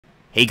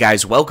Hey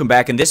guys, welcome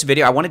back. In this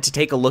video, I wanted to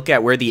take a look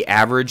at where the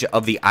average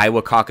of the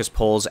Iowa caucus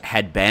polls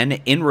had been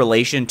in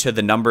relation to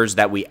the numbers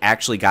that we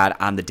actually got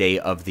on the day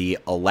of the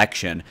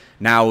election.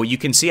 Now, you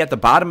can see at the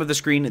bottom of the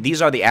screen,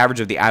 these are the average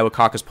of the Iowa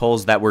caucus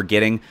polls that we're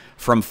getting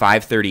from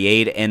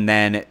 538, and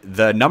then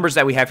the numbers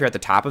that we have here at the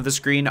top of the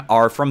screen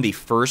are from the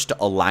first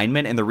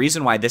alignment, and the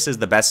reason why this is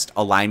the best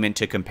alignment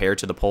to compare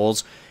to the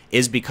polls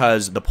is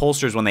because the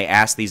pollsters, when they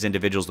ask these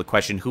individuals the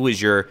question, who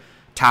is your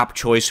top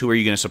choice, who are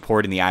you going to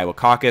support in the Iowa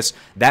caucus,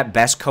 that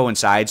best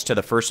coincides to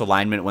the first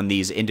alignment when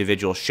these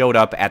individuals showed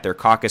up at their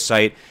caucus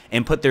site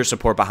and put their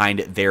support behind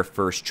their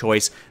first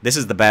choice. This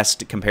is the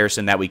best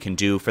comparison that we can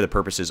do for the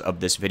purposes of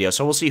this video.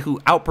 So we'll see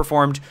who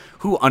outperformed,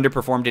 who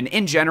underperformed, and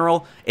in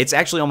general, it's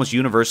actually almost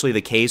universally the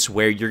case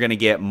where you're going to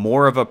get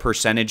more of a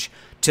percentage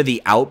to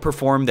the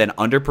outperform than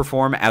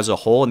underperform as a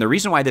whole. And the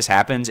reason why this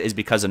happens is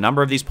because a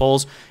number of these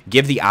polls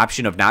give the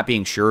option of not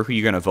being sure who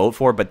you're going to vote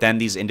for, but then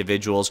these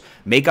individuals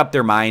make up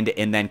their mind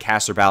and then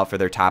cast their ballot for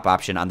their top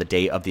option on the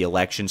day of the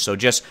election. So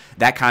just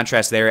that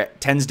contrast there,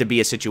 it tends to be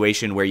a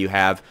situation where you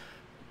have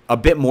a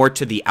bit more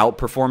to the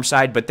outperform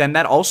side, but then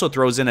that also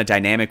throws in a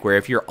dynamic where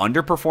if you're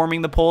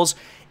underperforming the polls,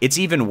 it's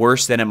even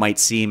worse than it might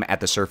seem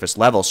at the surface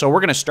level. So we're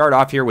going to start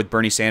off here with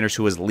Bernie Sanders,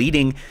 who is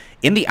leading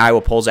in the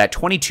Iowa polls at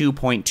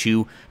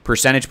 22.2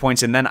 percentage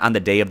points, and then on the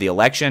day of the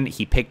election,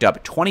 he picked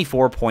up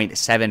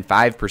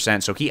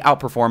 24.75%, so he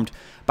outperformed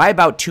by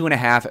about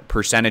 2.5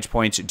 percentage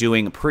points,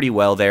 doing pretty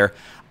well there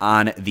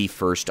on the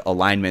first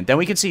alignment. Then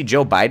we can see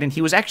Joe Biden,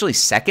 he was actually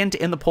second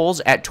in the polls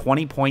at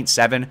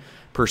 20.7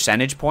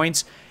 percentage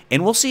points.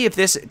 And we'll see if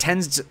this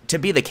tends to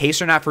be the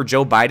case or not for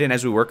Joe Biden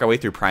as we work our way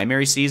through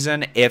primary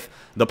season. If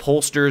the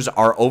pollsters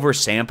are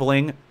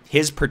oversampling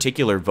his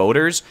particular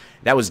voters,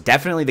 that was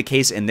definitely the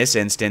case in this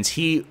instance.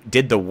 He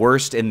did the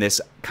worst in this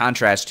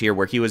contrast here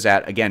where he was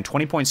at, again,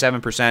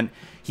 20.7%.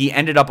 He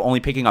ended up only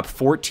picking up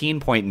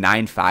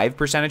 14.95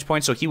 percentage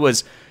points. So he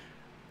was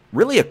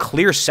really a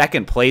clear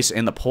second place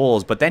in the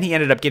polls, but then he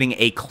ended up getting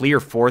a clear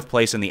fourth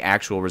place in the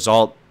actual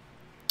result,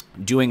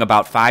 doing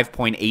about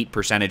 5.8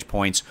 percentage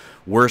points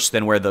worse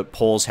than where the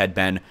polls had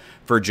been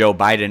for Joe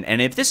Biden.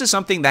 And if this is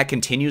something that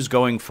continues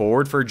going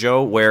forward for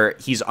Joe, where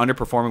he's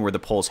underperforming where the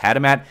polls had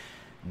him at,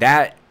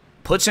 that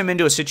puts him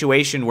into a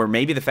situation where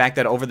maybe the fact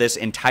that over this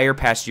entire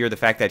past year, the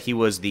fact that he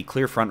was the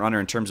clear front runner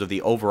in terms of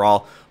the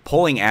overall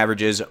polling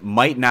averages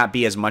might not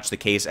be as much the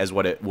case as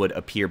what it would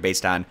appear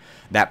based on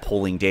that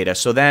polling data.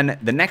 So then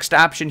the next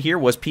option here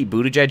was Pete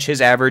Buttigieg.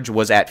 His average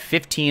was at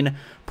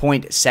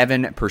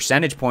 15.7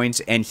 percentage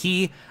points, and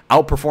he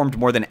outperformed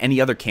more than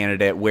any other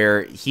candidate,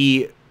 where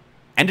he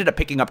ended up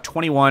picking up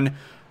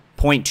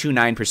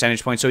 21.29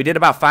 percentage points. So he did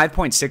about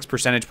 5.6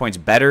 percentage points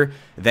better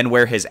than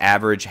where his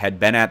average had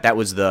been at. That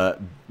was the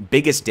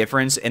biggest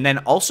difference. And then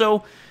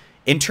also,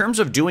 in terms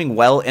of doing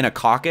well in a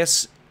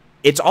caucus,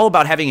 it's all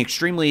about having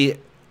extremely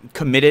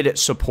committed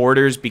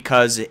supporters,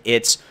 because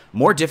it's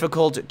more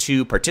difficult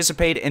to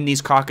participate in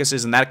these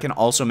caucuses, and that can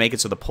also make it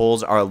so the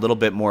polls are a little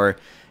bit more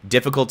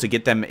difficult to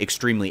get them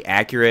extremely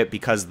accurate,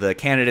 because the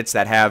candidates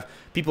that have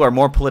people are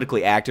more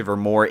politically active or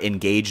more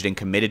engaged and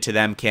committed to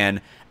them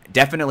can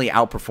definitely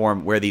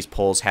outperform where these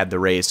polls had the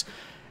race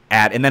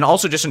at. And then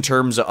also just in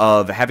terms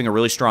of having a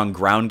really strong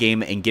ground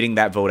game and getting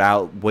that vote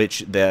out,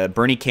 which the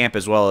Bernie camp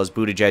as well as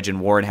Buttigieg and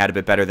Warren had a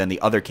bit better than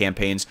the other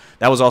campaigns,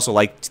 that was also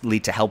likely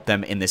to help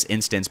them in this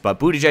instance. But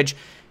Buttigieg,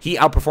 he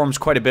outperforms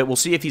quite a bit. We'll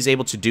see if he's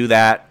able to do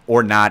that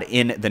or not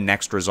in the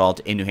next result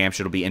in New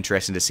Hampshire. It'll be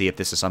interesting to see if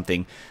this is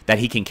something that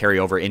he can carry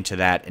over into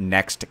that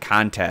next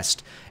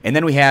contest. And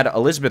then we had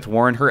Elizabeth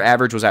Warren. Her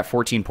average was at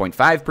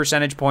 14.5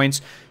 percentage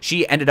points.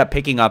 She ended up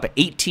picking up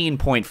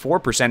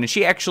 18.4%, and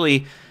she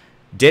actually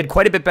did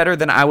quite a bit better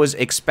than I was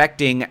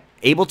expecting,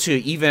 able to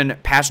even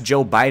pass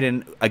Joe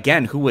Biden,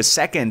 again, who was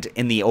second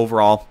in the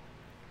overall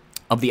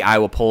of the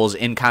Iowa polls,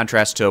 in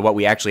contrast to what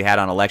we actually had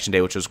on Election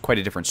Day, which was quite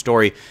a different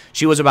story.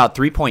 She was about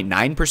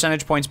 3.9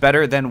 percentage points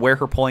better than where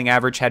her polling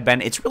average had been.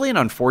 It's really an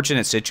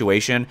unfortunate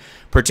situation,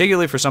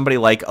 particularly for somebody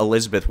like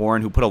Elizabeth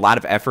Warren, who put a lot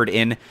of effort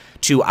in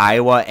to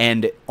Iowa,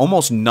 and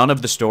almost none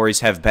of the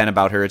stories have been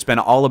about her. It's been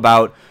all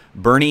about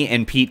Bernie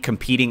and Pete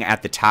competing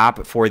at the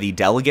top for the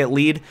delegate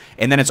lead,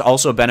 and then it's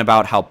also been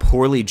about how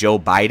poorly Joe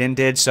Biden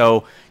did.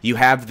 So you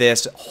have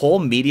this whole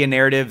media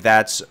narrative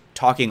that's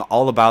talking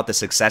all about the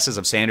successes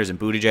of Sanders and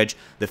Buttigieg,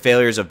 the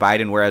failures of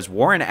Biden, whereas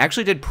Warren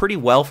actually did pretty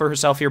well for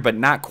herself here, but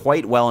not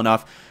quite well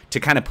enough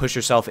to kind of push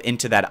herself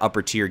into that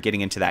upper tier,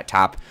 getting into that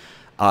top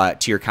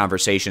tier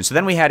conversation. So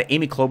then we had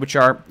Amy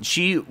Klobuchar.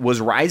 She was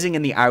rising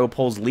in the Iowa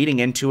polls leading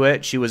into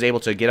it. She was able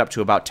to get up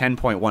to about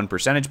 10.1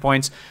 percentage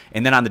points,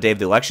 and then on the day of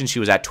the election, she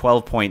was at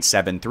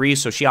 12.73,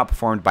 so she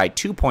outperformed by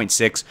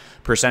 2.6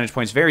 percentage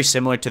points, very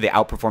similar to the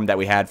outperform that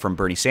we had from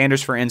Bernie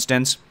Sanders, for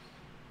instance.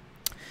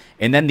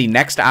 And then the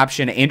next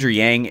option, Andrew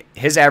Yang,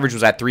 his average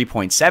was at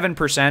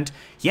 3.7%.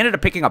 He ended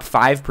up picking up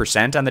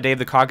 5% on the day of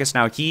the caucus.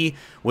 Now, he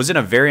was in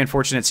a very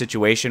unfortunate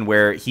situation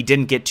where he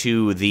didn't get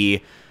to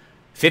the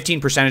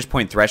 15 percentage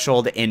point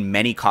threshold in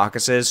many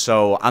caucuses.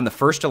 So on the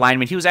first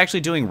alignment, he was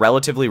actually doing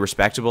relatively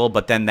respectable,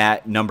 but then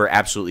that number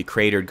absolutely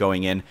cratered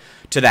going in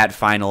to that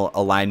final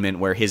alignment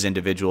where his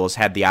individuals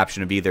had the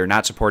option of either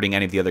not supporting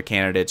any of the other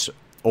candidates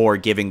or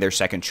giving their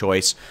second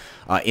choice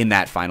in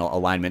that final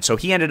alignment. So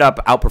he ended up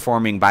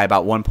outperforming by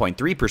about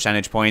 1.3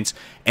 percentage points.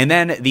 And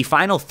then the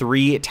final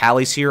three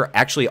tallies here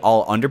actually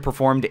all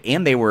underperformed,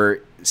 and they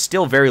were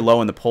still very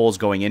low in the polls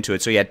going into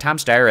it. So you had Tom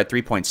Steyer at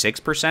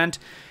 3.6%.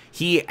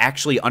 He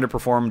actually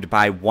underperformed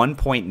by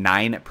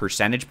 1.9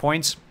 percentage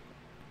points,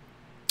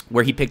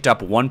 where he picked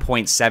up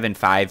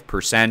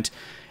 1.75%.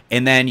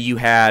 And then you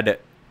had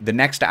the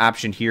next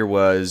option here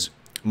was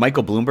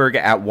Michael Bloomberg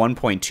at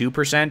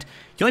 1.2%.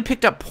 He only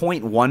picked up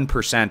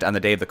 0.1% on the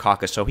day of the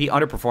caucus, so he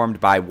underperformed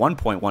by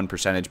 1.1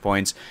 percentage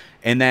points.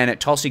 And then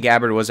Tulsi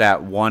Gabbard was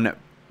at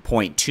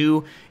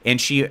 1.2, and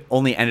she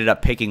only ended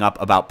up picking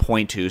up about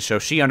 0.2, so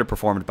she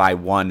underperformed by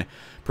 1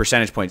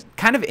 percentage points.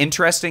 Kind of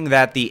interesting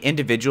that the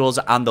individuals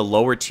on the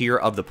lower tier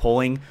of the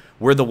polling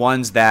were the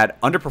ones that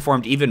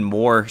underperformed even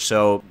more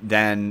so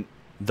than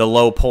the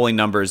low polling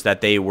numbers that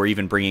they were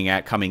even bringing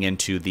at coming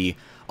into the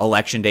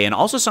election day. And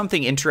also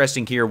something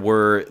interesting here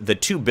were the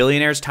two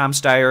billionaires, Tom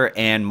Steyer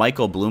and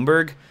Michael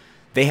Bloomberg.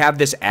 They have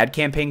this ad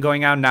campaign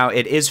going on. Now,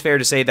 it is fair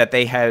to say that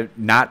they have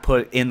not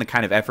put in the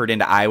kind of effort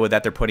into Iowa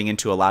that they're putting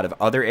into a lot of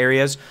other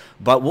areas,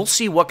 but we'll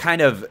see what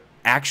kind of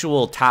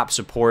actual top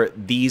support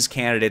these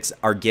candidates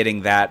are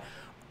getting that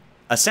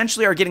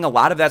essentially are getting a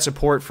lot of that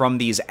support from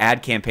these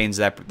ad campaigns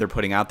that they're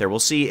putting out there. We'll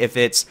see if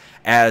it's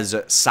as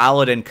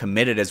solid and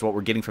committed as what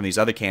we're getting from these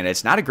other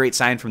candidates. Not a great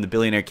sign from the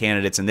billionaire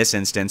candidates in this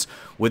instance,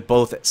 with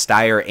both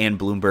Steyer and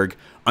Bloomberg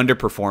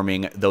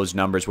underperforming those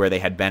numbers where they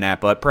had been at,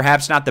 but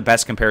perhaps not the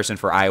best comparison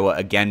for Iowa,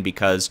 again,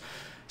 because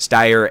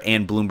Steyer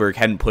and Bloomberg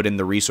hadn't put in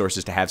the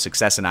resources to have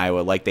success in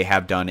Iowa like they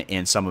have done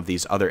in some of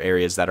these other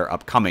areas that are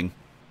upcoming.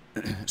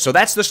 So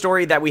that's the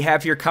story that we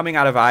have here coming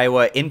out of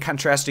Iowa, in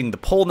contrasting the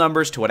poll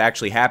numbers to what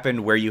actually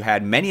happened, where you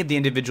had many of the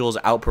individuals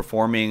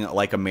outperforming,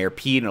 like a Mayor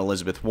Pete, an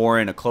Elizabeth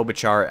Warren, a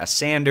Klobuchar, a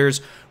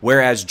Sanders,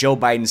 whereas Joe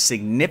Biden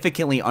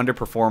significantly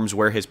underperforms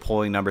where his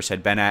polling numbers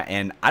had been at.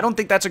 And I don't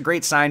think that's a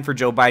great sign for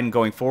Joe Biden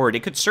going forward.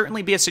 It could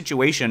certainly be a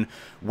situation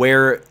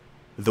where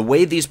the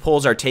way these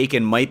polls are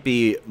taken might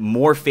be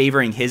more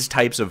favoring his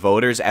types of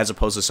voters as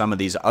opposed to some of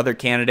these other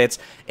candidates.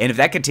 And if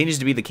that continues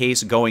to be the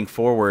case going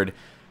forward,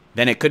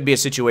 then it could be a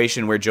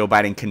situation where Joe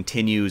Biden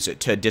continues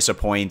to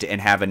disappoint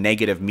and have a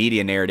negative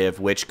media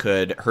narrative, which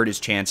could hurt his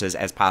chances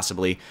as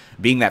possibly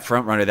being that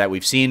front runner that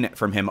we've seen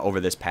from him over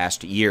this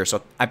past year.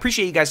 So I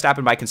appreciate you guys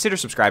stopping by. Consider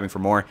subscribing for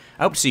more.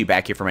 I hope to see you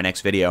back here for my next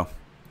video.